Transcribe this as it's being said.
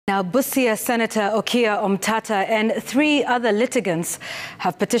Now, Busia Senator Omtatah and 3 other litigants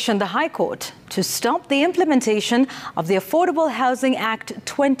have petitioned the High Court to stop the implementation of the Affordable Housing Act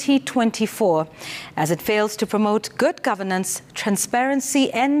 2024 as it fails to promote good governance, transparency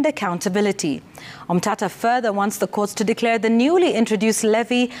and accountability. Omtatah further wants the courts to declare the newly introduced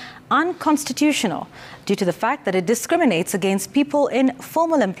levy unconstitutional due to the fact that it discriminates against people in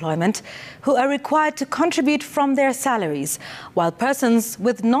formal employment who are required to contribute from their salaries, while persons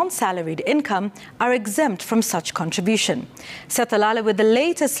with non-salaried income are exempt from such contribution. Seth Alale with the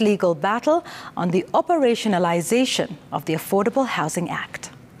latest legal battle on the operationalization of the Affordable Housing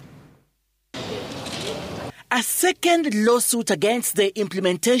Act. A second lawsuit against the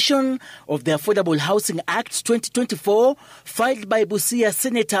implementation of the Affordable Housing Act 2024, filed by Busia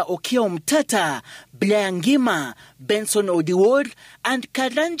Senator Omtatah, Blair Ngima, Benson Odiwuor and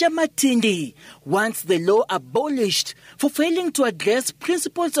Karanja Matindi, wants the law abolished for failing to address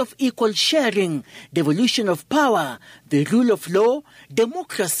principles of equal sharing, devolution of power, the rule of law,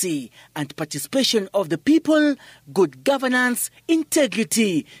 democracy and participation of the people, good governance,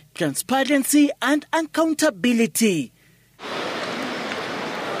 integrity, transparency and accountability.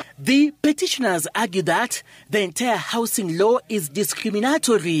 The petitioners argue that the entire housing law is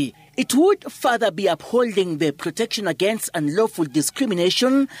discriminatory. It would further be upholding the protection against unlawful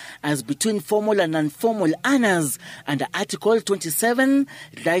discrimination as between formal and informal earners under Article 27,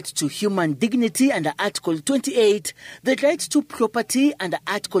 right to human dignity, under Article 28, the right to property under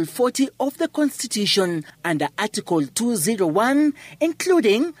Article 40 of the Constitution, under Article 201,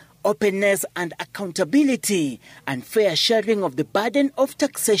 including openness and accountability and fair sharing of the burden of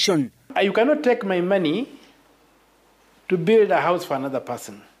taxation. You cannot take my money to build a house for another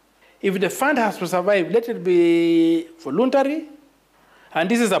person. If the fund has to survive, let it be voluntary. And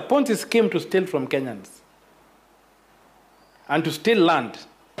this is a Ponzi scheme to steal from Kenyans and to steal land.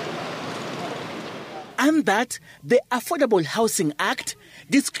 And that the Affordable Housing Act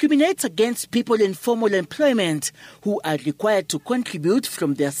discriminates against people in formal employment who are required to contribute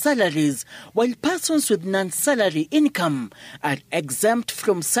from their salaries, while persons with non-salary income are exempt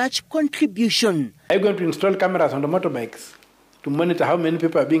from such contribution. Are you going to install cameras on the motorbikes to monitor how many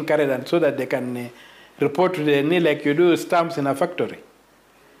people are being carried and so that they can report to the NIL like you do stamps in a factory?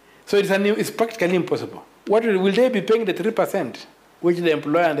 So it's practically impossible. What will they be paying the 3%? Which the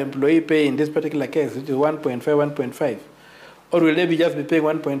employer and the employee pay in this particular case, which is 1.5. Or will they just be paying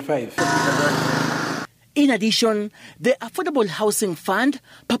 1.5? In addition, the Affordable Housing Fund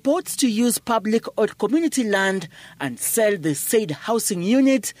purports to use public or community land and sell the said housing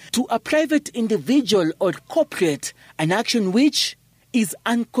unit to a private individual or corporate, an action which is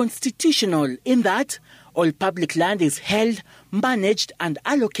unconstitutional in that all public land is held, managed and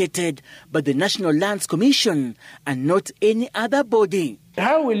allocated by the National Lands Commission and not any other body.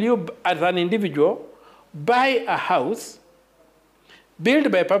 How will you, as an individual, buy a house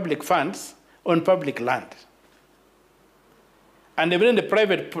built by public funds on public land? And then the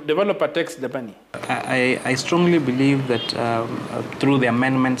private developer takes the money. I strongly believe that through the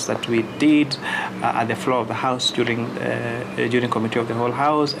amendments that we did at the floor of the House during Committee of the Whole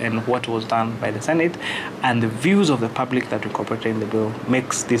House and what was done by the Senate and the views of the public that incorporated in the bill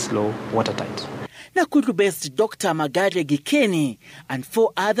makes this law watertight. Nakuru-based Dr. Magare Gikeni and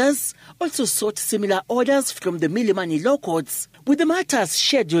 4 others also sought similar orders from the Milimani Law Courts, with the matters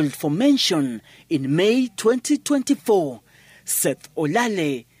scheduled for mention in May 2024. Seth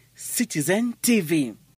Alale, Citizen TV.